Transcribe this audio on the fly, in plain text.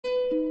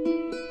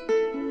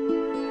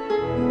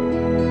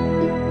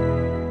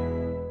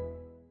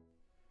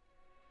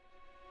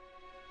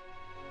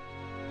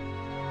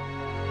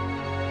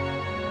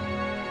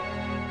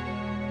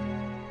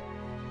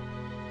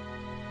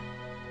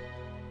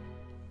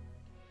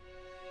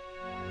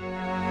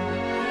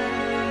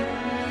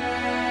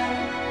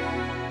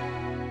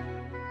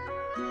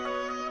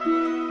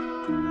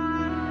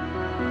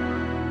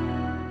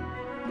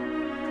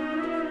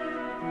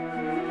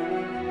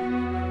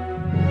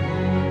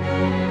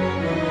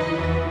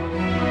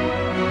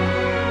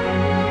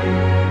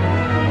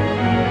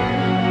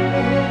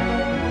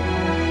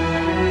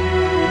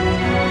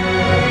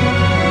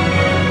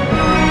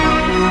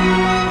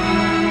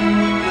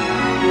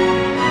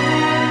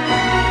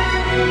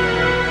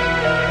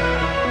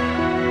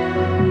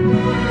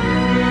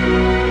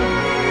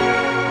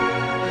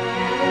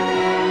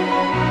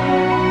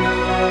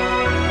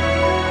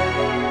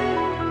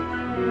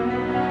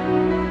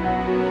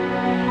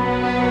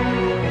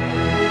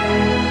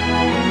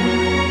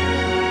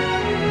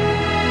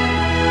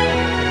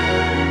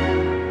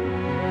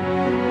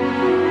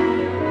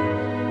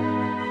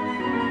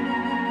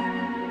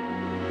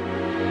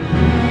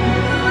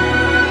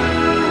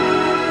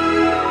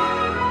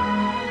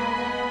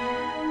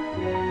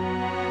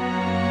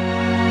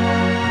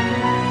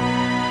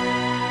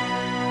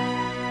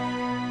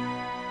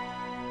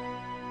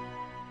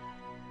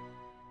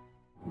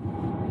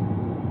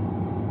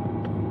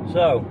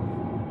So,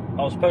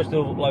 I was supposed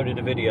to have uploaded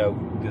a video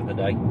the other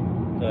day,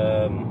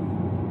 but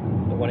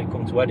when it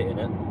come to editing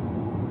it,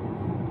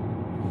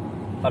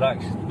 I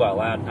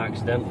hadn't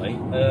accidentally.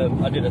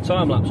 I did a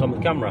time lapse on the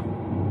camera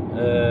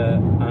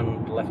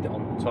and left it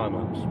on time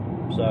lapse.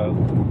 So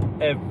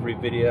every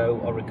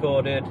video I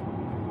recorded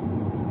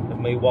of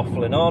me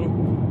waffling on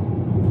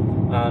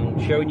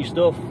and showing you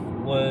stuff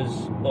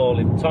was all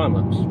in time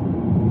lapse,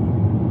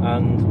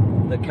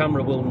 and the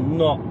camera will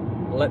not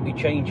let me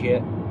change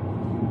it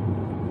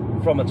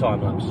from a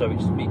time lapse. So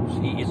it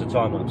is a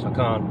time lapse. I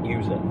can't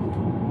use it.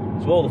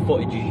 So all the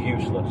footage is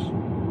useless,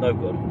 no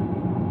good.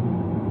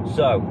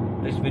 So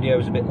this video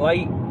is a bit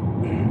late.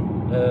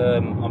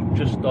 I'm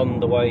just on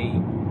the way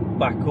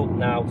back up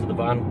now to the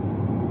van,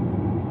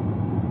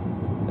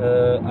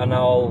 and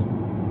I'll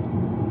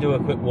do a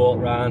quick walk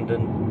round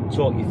and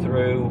talk you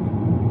through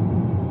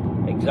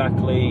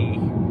exactly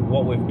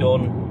what we've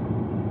done.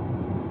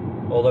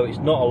 Although it's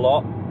not a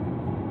lot,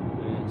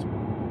 it's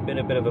been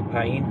a bit of a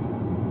pain.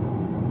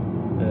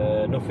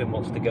 Nothing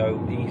wants to go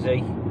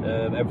easy.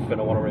 Everything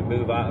I want to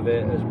remove out of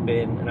it has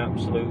been an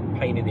absolute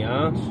pain in the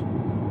arse.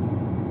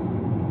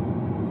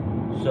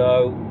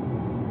 So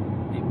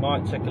it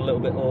might take a little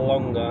bit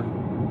longer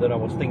than I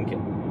was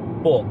thinking,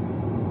 but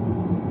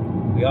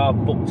we are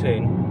booked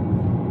in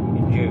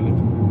June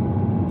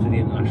to the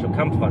International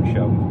Campervan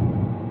Show,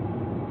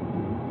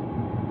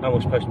 and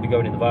we're supposed to be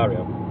going in the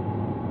vario.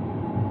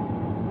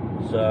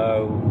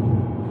 So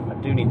I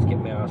do need to get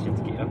my arse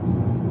into gear.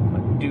 I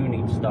do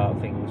need to start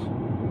things.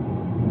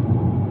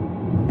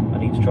 I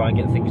need to try and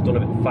get things done a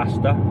bit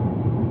faster.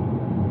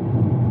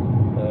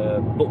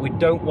 But we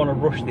don't want to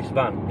rush this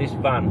van. This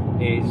van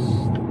is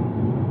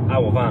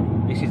our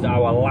van. This is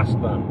our last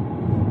van.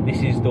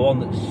 This is the one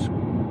that's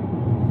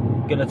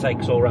going to take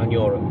us all around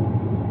Europe.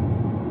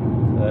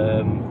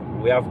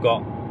 We have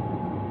got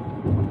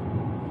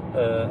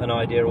an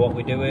idea of what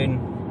we're doing,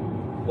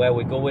 where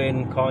we're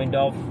going, kind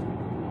of,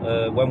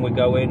 when we're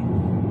going,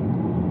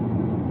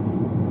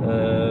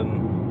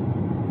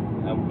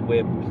 and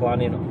we're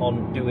planning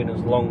on doing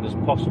as long as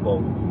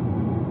possible,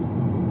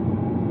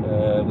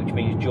 which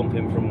means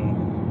jumping from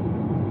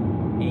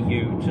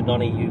EU to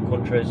non-EU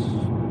countries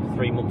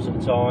 3 months at a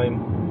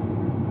time.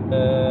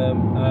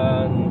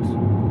 And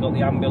got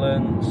the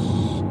ambulance.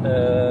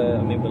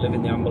 I mean, we live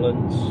in the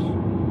ambulance.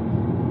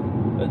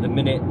 At the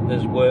minute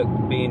there's work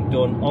being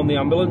done on the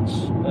ambulance.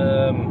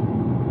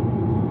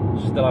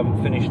 Still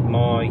haven't finished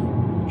my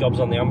jobs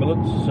on the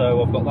ambulance,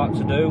 so I've got that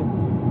to do.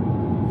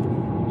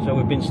 So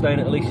we've been staying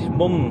at Lisa's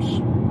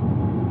mum's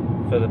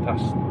for the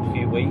past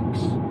few weeks.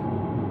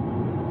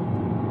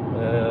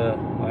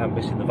 I am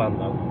missing the van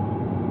though.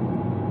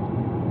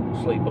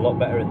 Sleep a lot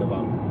better in the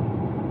van.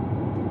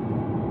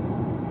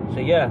 So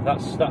yeah,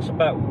 that's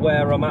about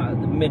where I'm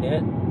at the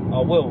minute.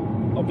 I will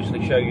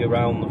obviously show you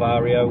around the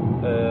vario.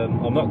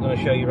 I'm not going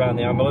to show you around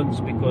the ambulance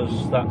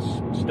because that's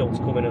still to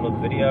come in another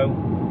video.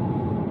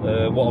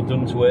 What I've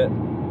done to it,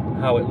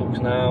 how it looks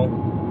now.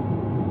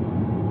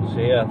 So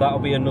yeah, that'll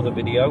be another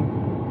video.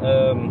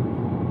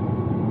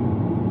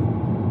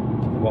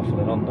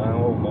 Waffling on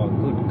now, oh my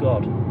good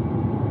god.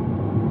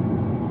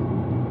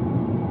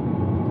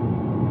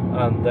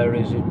 And there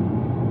is a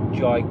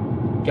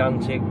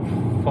gigantic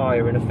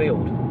fire in a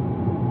field.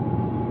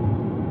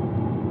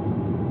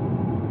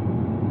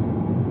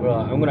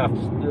 Right, I'm gonna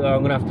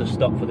have to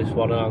stop for this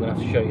one, and I'm gonna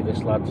have to show you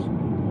this, lads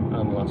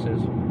and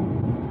lasses.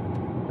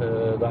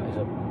 That is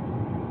a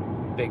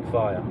big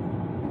fire.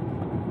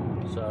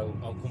 So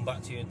I'll come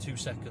back to you in 2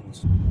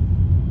 seconds.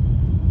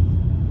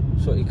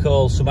 That's what you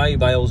call some hay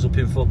bales up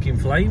in fucking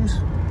flames.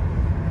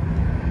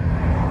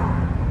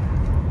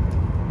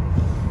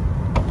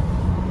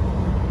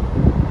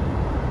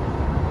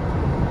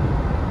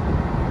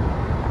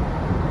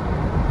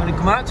 When I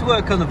come out to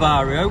work on the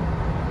vario.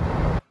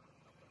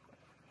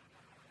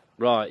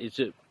 Right, it's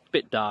a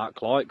bit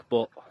dark like,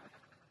 but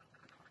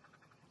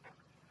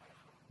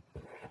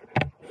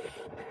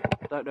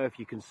I don't know if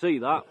you can see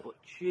that, but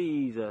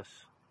Jesus.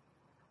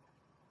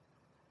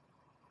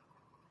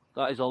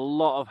 That is a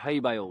lot of hay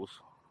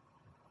bales.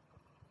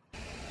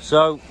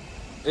 So,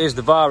 here's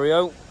the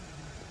vario.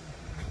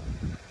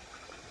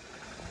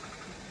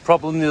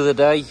 Problem the other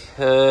day,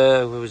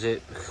 where was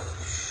it?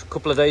 A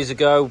couple of days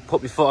ago,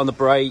 put my foot on the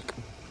brake,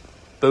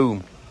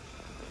 boom.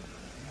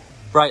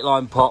 Brake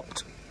line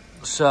popped.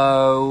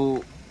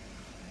 So,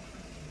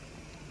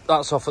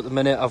 that's off at the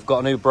minute. I've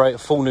got a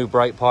full new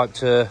brake pipe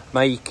to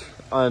make,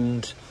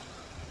 and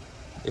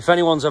if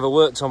anyone's ever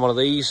worked on one of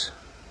these,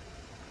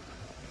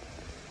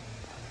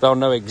 they'll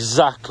know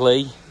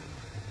exactly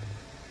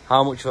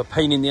how much of a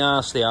pain in the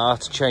arse they are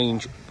to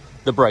change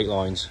the brake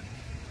lines,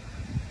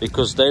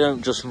 because they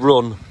don't just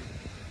run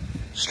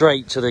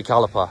straight to the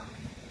caliper.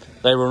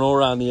 They run all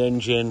around the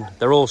engine.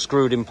 They're all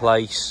screwed in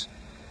place,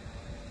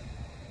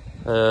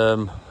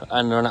 and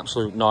they're an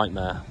absolute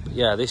nightmare. But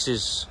yeah,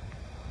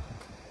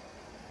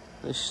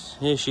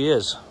 here she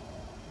is.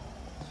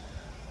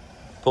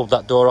 Pulled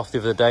that door off the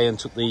other day and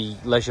took the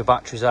leisure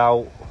batteries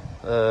out.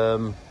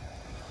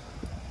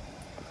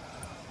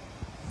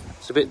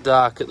 It's a bit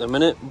dark at the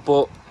minute,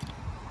 but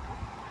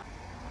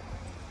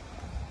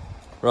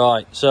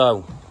Right,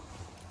 so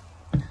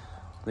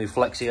new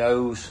flexi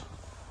hose,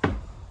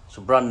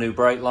 some brand new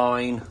brake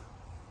line,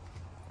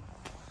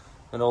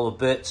 and all the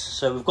bits.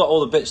 So we've got all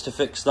the bits to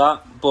fix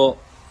that, but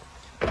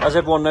as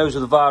everyone knows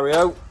with the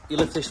Vario, you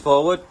lift this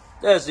forward,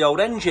 there's the old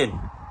engine,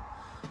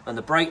 and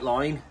the brake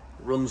line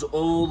runs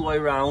all the way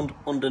around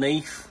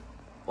underneath,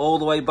 all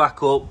the way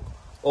back up,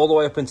 all the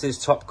way up into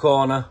this top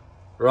corner,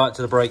 right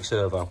to the brake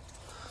servo,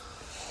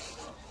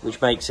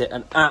 which makes it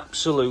an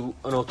absolute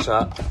and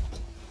utter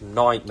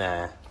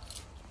nightmare.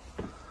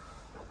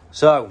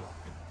 So,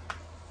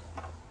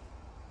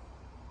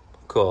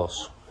 of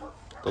course,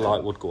 the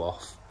light would go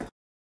off.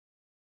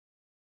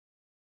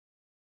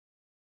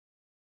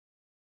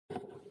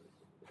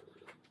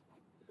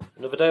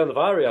 Another day on the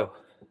Vario.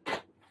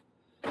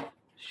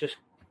 It's just,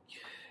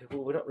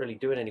 well, we're not really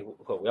doing any,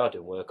 well, we are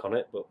doing work on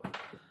it, but it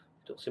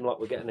doesn't seem like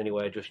we're getting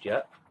anywhere just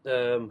yet.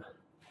 It's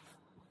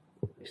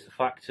the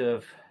fact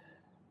of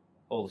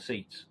all the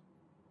seats.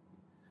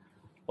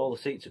 All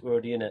the seats that were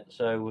already in it.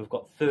 So we've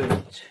got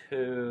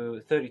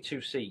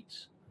 32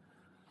 seats,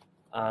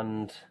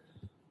 and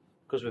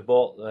because we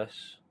bought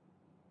this,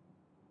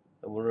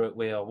 and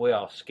we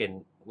are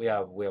skint. We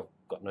have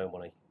got no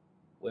money.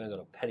 We ain't got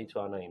a penny to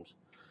our names.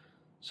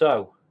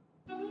 So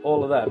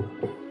all of them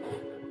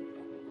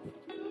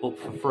up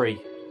for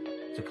free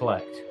to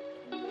collect.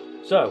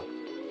 So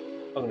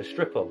I'm going to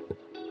strip them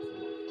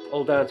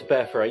all down to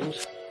bare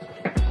frames.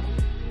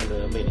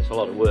 I mean, it's a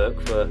lot of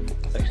work for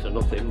extra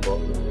nothing, but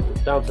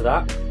down to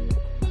that,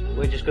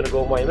 we're just going to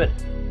go and weigh them in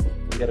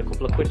and get a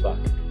couple of quid back.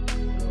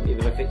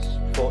 Even if it's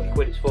 40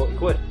 quid, it's 40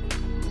 quid.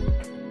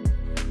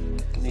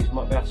 And these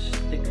might be able to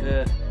stick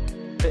a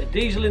bit of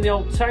diesel in the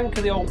old tank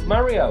of the old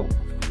Vario.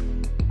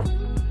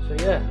 So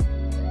yeah,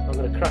 I'm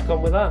going to crack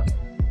on with that.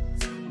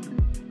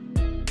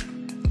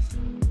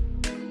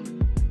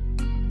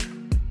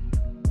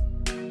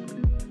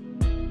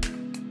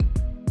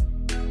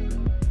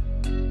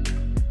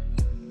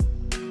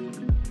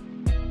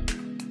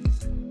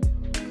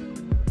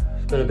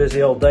 Been a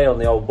busy old day on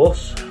the old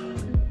bus.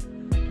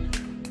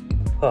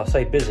 Well, I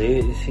say busy,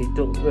 it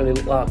doesn't really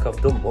look like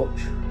I've done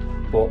much,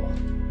 but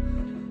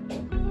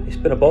it's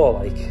been a ball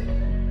like.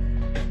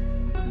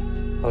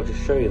 I'll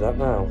just show you that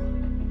now.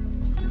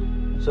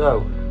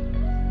 So,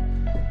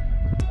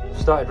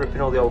 started ripping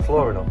all the old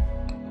flooring up,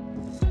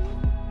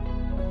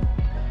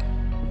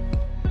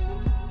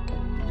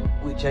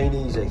 which ain't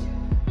easy.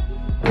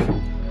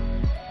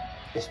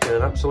 It's been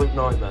an absolute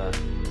nightmare,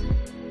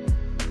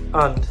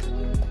 and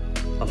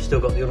I've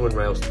still got the unwind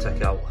rails to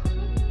take out.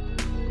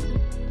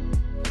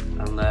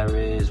 And there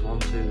is 1,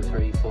 2,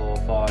 3, 4,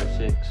 5,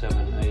 6,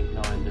 7, 8,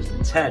 9, there's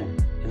 10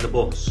 in the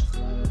bus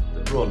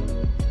that run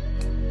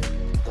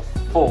the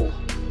full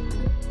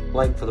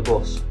length of the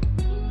bus,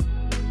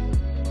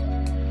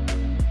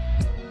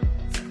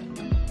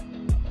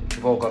 which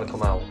have all got to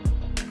come out.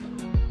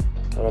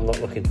 And I'm not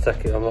looking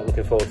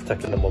forward to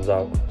taking them ones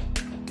out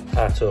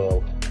at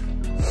all.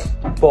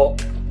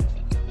 But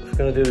if we're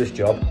going to do this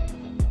job,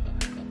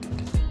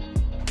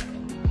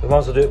 we might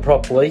as well do it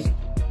properly.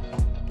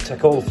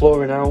 Take all the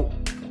flooring out,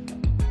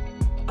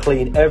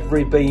 clean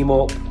every beam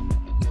up,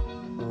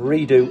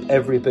 redo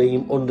every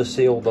beam,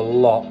 underseal the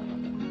lot,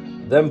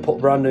 then put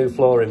brand new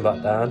flooring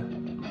back down,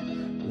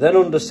 then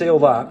underseal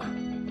that.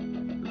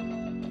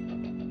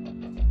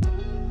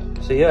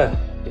 So yeah,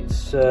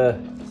 it's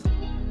going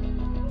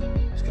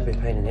to be a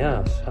pain in the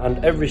ass.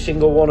 And every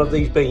single one of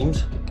these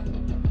beams,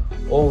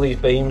 all these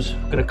beams,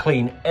 I'm going to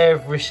clean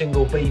every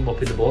single beam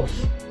up in the bus.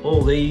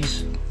 All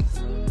these,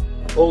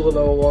 all the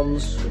lower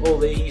ones, all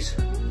these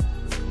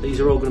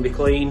are all going to be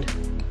cleaned,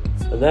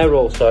 and they're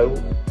also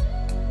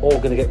all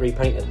going to get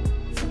repainted.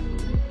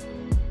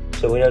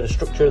 So we know the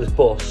structure of this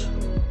bus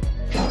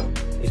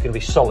is going to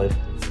be solid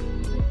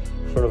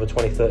for another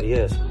 20-30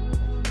 years.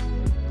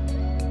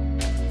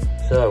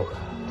 So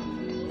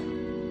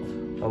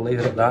I'll leave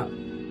it at that,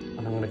 and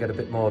I'm going to get a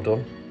bit more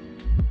done.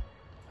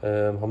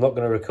 I'm not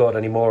going to record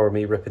any more of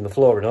me ripping the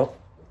flooring up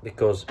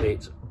because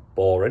it's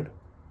boring,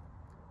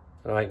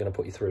 and I ain't going to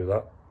put you through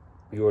that.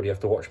 You already have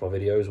to watch my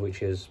videos,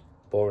 which is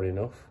boring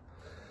enough.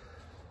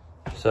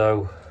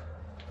 So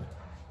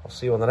I'll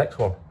see you on the next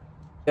one.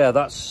 Yeah,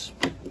 that's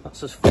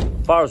as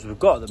far as we've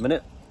got at the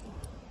minute.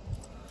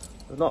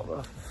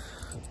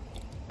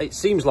 It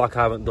seems like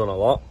I haven't done a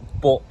lot,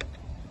 but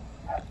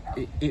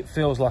it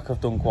feels like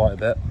I've done quite a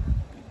bit.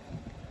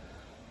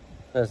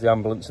 There's the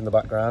ambulance in the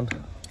background.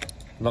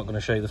 I'm not going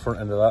to show you the front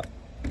end of that.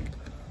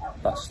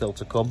 That's still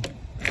to come.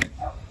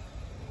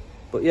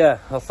 But yeah,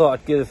 I thought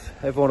I'd give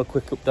everyone a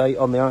quick update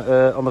on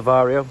the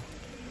Vario.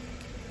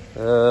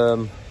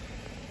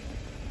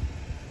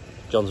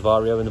 John's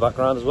Vario in the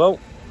background as well.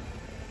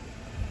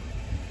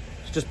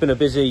 It's just been a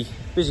busy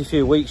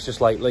few weeks just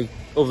lately.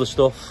 Other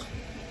stuff,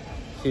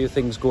 a few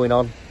things going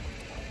on.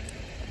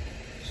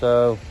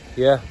 So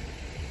yeah,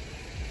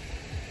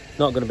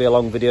 not going to be a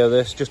long video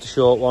this, just a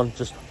short one,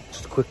 just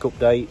a quick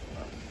update,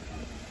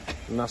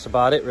 and that's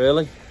about it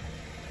really.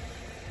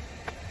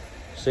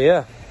 So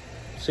yeah,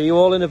 see you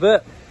all in a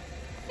bit.